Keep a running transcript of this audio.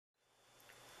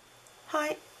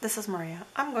Hi, this is Maria.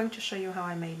 I'm going to show you how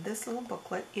I made this little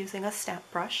booklet using a stamp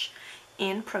brush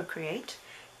in Procreate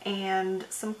and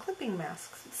some clipping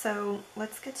masks. So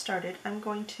let's get started. I'm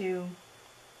going to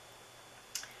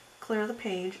clear the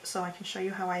page so I can show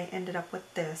you how I ended up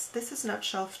with this. This is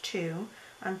Noteshelf2.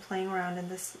 I'm playing around in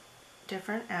this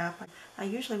different app. I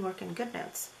usually work in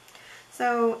GoodNotes.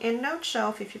 So in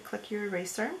Noteshelf, if you click your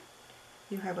eraser,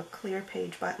 you have a clear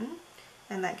page button,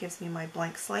 and that gives me my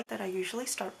blank slate that I usually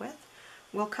start with.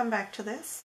 We'll come back to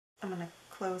this. I'm going to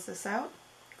close this out,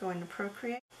 go into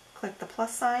Procreate, click the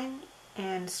plus sign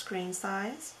and screen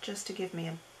size just to give me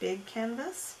a big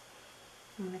canvas.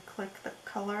 I'm going to click the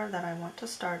color that I want to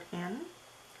start in,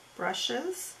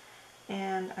 brushes,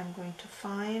 and I'm going to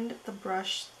find the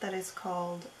brush that is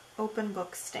called Open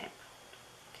Book Stamp.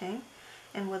 Okay,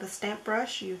 and with a stamp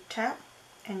brush you tap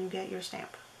and you get your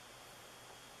stamp.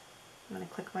 I'm going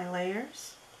to click my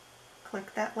layers,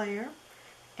 click that layer,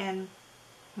 and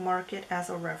mark it as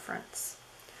a reference.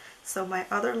 So my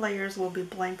other layers will be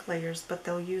blank layers, but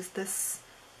they'll use this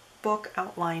book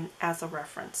outline as a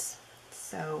reference.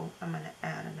 So I'm going to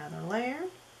add another layer.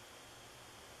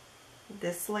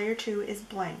 This layer 2 is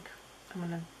blank. I'm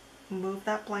going to move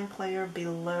that blank layer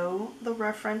below the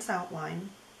reference outline,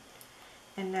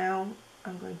 and now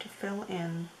I'm going to fill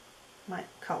in my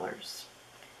colors.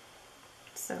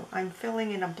 So I'm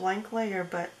filling in a blank layer,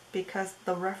 but because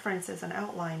the reference is an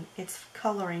outline, it's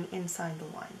coloring inside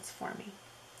the lines for me.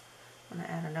 I'm going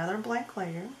to add another blank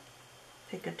layer,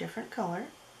 pick a different color,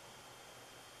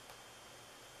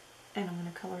 and I'm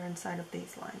going to color inside of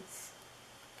these lines.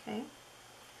 Okay.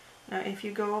 Now if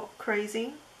you go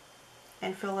crazy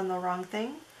and fill in the wrong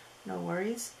thing, no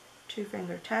worries.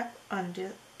 2-finger tap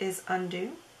is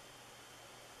undo.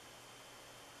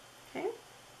 Okay.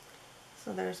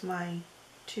 So there's my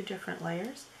 2 different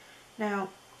layers. Now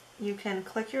you can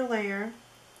click your layer,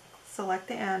 select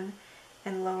the end,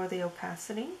 and lower the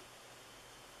opacity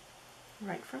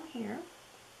right from here.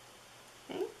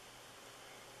 Okay.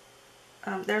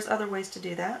 There's other ways to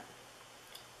do that.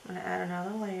 I'm going to add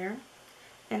another layer,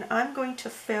 and I'm going to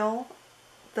fill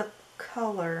the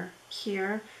color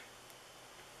here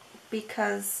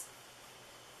because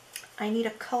I need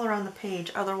a color on the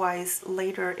page, otherwise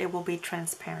later it will be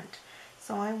transparent.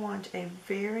 So I want a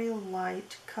very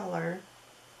light color.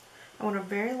 I want a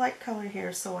very light color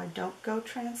here so I don't go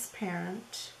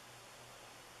transparent.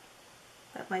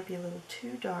 That might be a little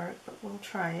too dark, but we'll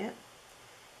try it.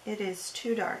 It is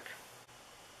too dark.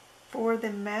 For the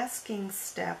masking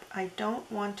step, I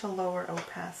don't want to lower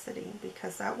opacity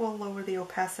because that will lower the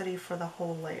opacity for the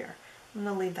whole layer. I'm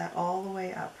going to leave that all the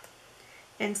way up.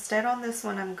 Instead on this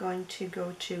one, I'm going to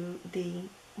go to the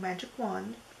magic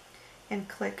wand and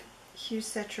click Hue,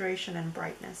 Saturation, and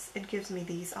Brightness. It gives me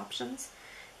these options,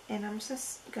 and I'm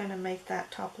just going to make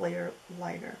that top layer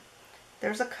lighter.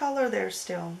 There's a color there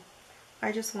still.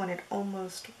 I just want it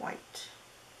almost white.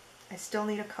 I still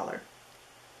need a color,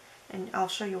 and I'll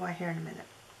show you why here in a minute.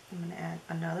 I'm going to add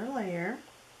another layer,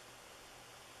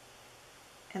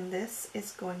 and this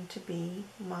is going to be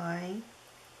my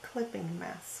clipping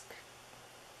mask.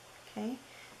 Okay,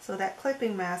 so that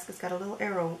clipping mask, it's got a little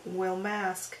arrow, will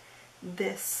mask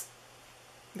this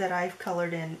that I've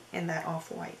colored in that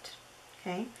off-white.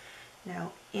 Okay,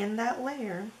 now in that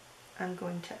layer I'm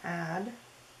going to add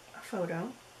a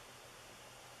photo,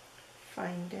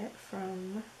 find it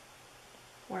from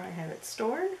where I have it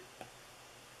stored,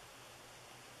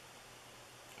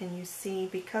 and you see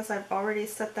because I've already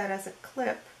set that as a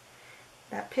clip,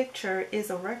 that picture is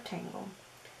a rectangle,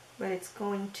 but it's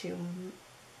going to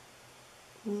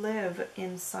live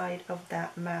inside of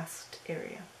that masked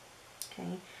area.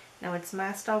 Okay, now it's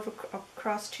masked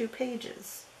across 2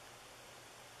 pages.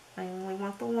 I only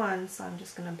want the one, so I'm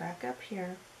just going to back up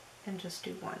here and just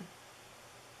do one.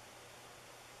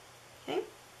 Okay,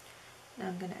 now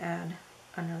I'm going to add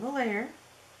another layer.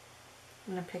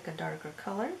 I'm going to pick a darker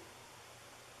color.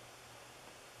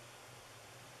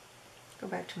 Go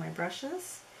back to my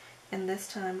brushes, and this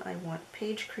time I want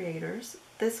Page Creators.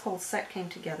 This whole set came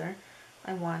together.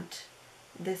 I want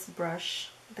this brush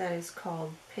that is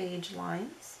called Page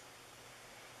Lines,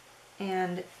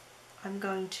 and I'm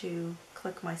going to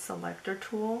click my selector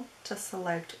tool to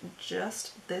select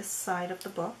just this side of the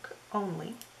book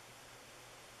only.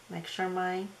 Make sure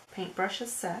my paintbrush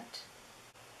is set.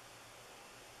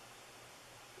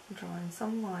 Drawing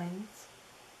some lines.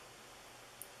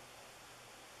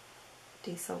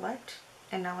 Deselect,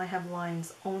 and now I have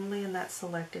lines only in that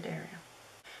selected area.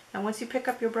 Now once you pick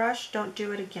up your brush, don't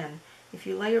do it again. If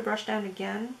you lay your brush down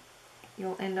again,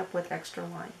 you'll end up with extra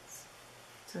lines.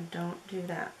 So don't do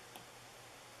that.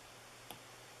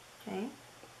 Okay,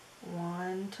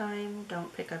 one time,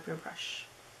 don't pick up your brush.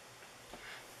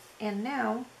 And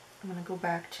now I'm going to go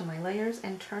back to my layers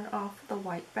and turn off the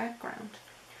white background.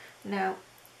 Now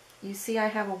you see I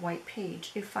have a white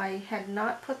page. If I had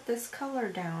not put this color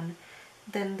down,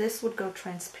 then this would go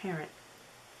transparent.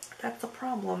 That's a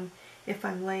problem if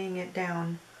I'm laying it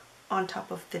down on top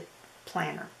of the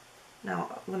planner.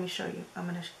 Now let me show you. I'm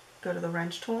going to go to the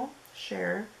wrench tool,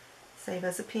 share, save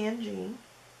as a PNG,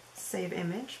 save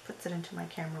image, puts it into my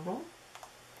camera roll.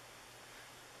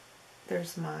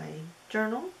 There's my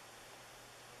journal,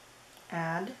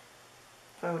 add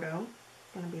photo,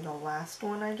 going to be the last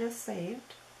one I just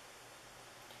saved.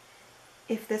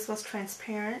 If this was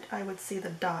transparent, I would see the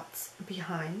dots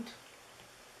behind,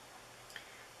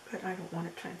 but I don't want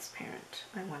it transparent.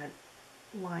 I want it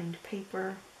lined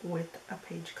paper with a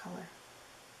page color.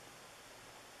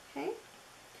 Okay,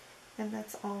 and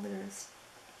that's all there is.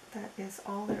 That is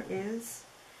all there is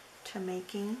to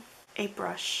making a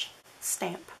brush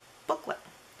stamp booklet.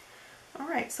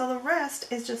 Alright, so the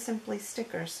rest is just simply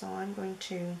stickers. So I'm going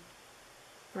to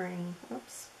bring,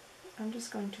 I'm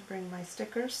just going to bring my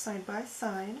stickers side by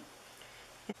side.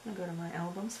 I'm going to go to my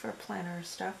albums for planner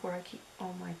stuff where I keep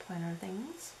all my planner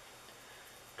things.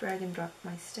 Drag and drop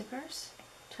my stickers,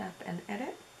 tap and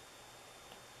edit.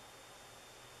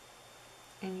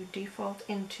 And you default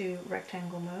into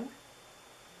rectangle mode.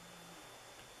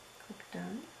 Click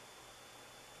done.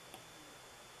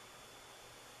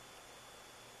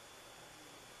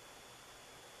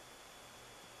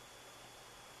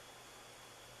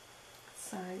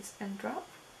 Size and drop,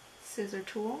 scissor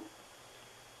tool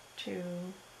to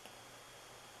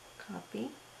copy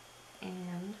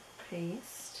and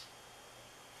paste.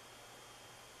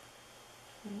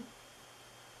 Okay.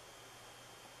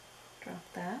 Drop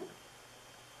that.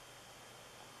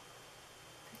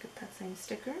 Pick up that same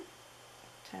sticker,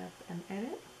 tap and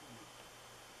edit.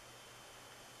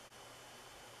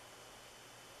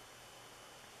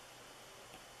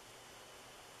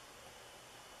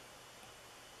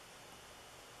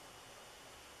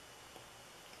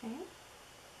 Okay.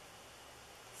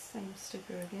 Same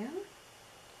sticker again,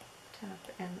 tap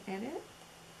and edit.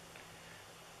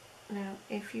 Now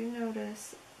if you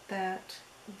notice that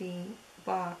the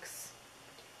box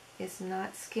is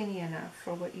not skinny enough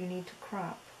for what you need to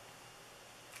crop,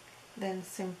 then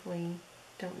simply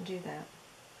don't do that.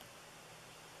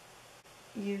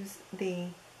 Use the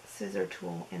scissor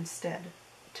tool instead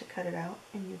to cut it out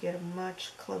and you get a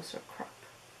much closer crop.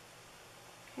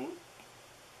 Okay?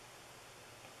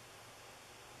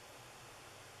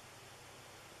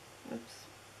 Oops.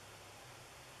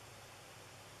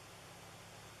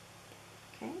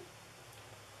 Okay.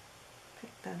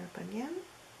 Pick that up again.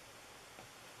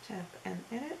 Tap and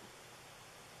edit.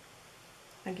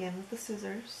 Again with the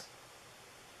scissors,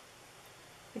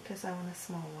 because I want a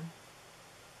small one.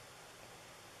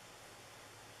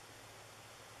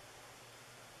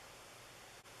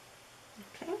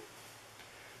 Okay.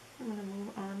 I'm going to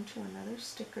move on to another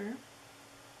sticker.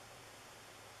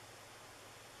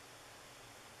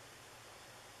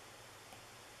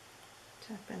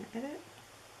 Tap and edit.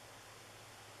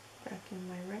 Back in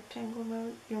my rectangle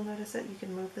mode. You'll notice that you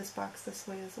can move this box this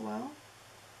way as well.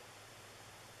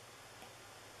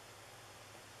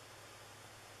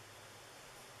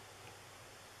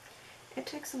 It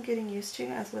takes some getting used to,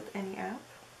 as with any app,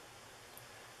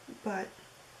 but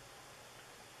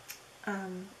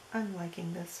I'm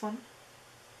liking this one.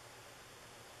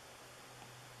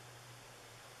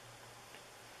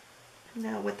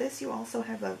 Now with this you also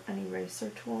have an eraser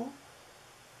tool.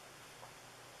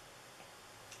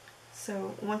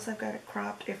 So once I've got it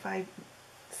cropped, if I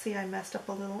see I messed up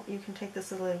a little, you can take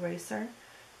this little eraser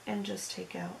and just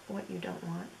take out what you don't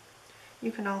want.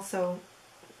 You can also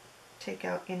take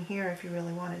out in here if you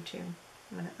really wanted to.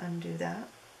 I'm going to undo that,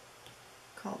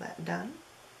 call that done,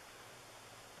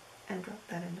 and drop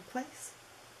that into place.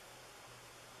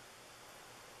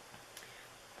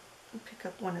 And pick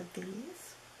up one of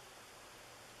these,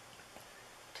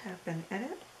 tap and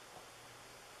edit.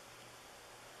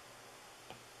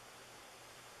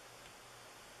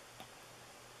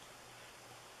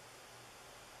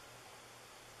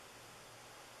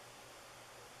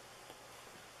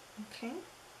 Okay,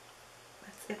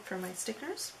 that's it for my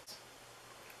stickers.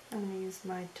 I'm going to use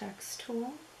my text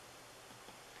tool,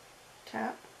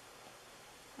 tap,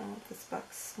 I want this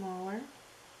box smaller,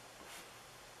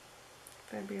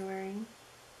 February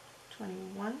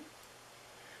 21.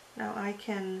 Now I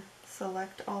can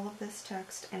select all of this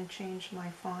text and change my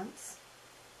fonts.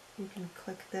 You can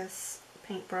click this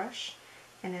paintbrush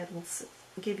and it will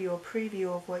give you a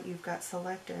preview of what you've got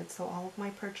selected. So all of my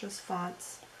purchase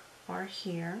fonts are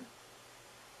here.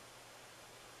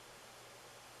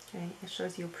 Okay, it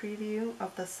shows you a preview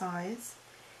of the size,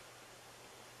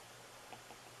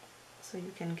 so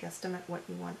you can guesstimate what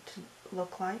you want to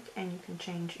look like, and you can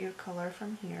change your color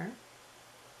from here.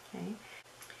 Okay.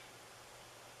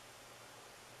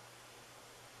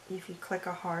 If you click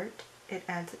a heart, it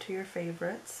adds it to your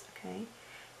favorites. Okay,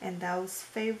 and those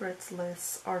favorites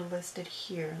lists are listed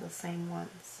here, the same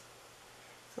ones.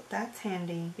 So that's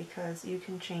handy because you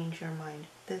can change your mind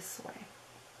this way.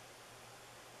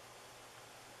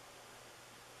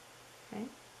 Okay,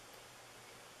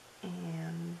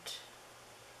 and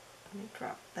let me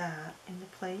drop that into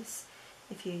place.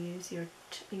 If you use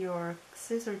your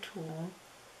scissor tool,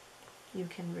 you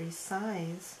can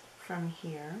resize from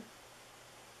here.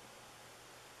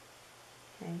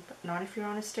 Okay, but not if you're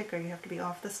on a sticker. You have to be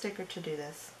off the sticker to do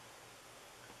this.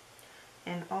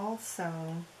 And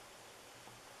also,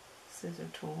 scissor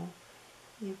tool,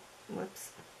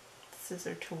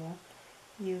 scissor tool,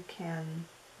 you can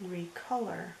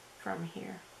recolor from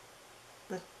here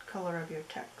the color of your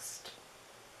text.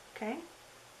 Okay?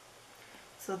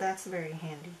 So that's very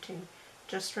handy too.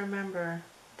 Just remember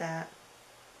that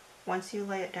once you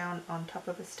lay it down on top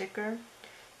of a sticker,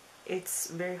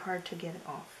 it's very hard to get it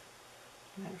off.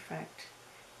 Matter of fact,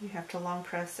 you have to long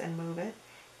press and move it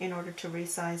in order to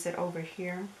resize it over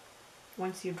here.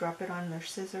 Once you drop it on the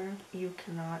scissor, you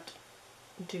cannot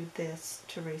do this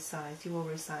to resize. You will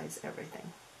resize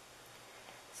everything.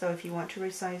 So if you want to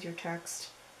resize your text,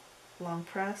 long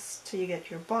press till you get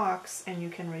your box, and you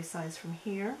can resize from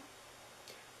here,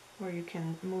 or you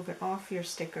can move it off your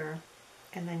sticker,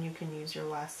 and then you can use your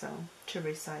lasso to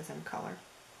resize and color.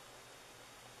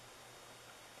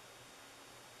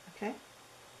 Okay?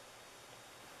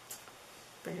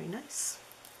 Very nice.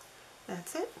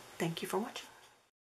 That's it. Thank you for watching.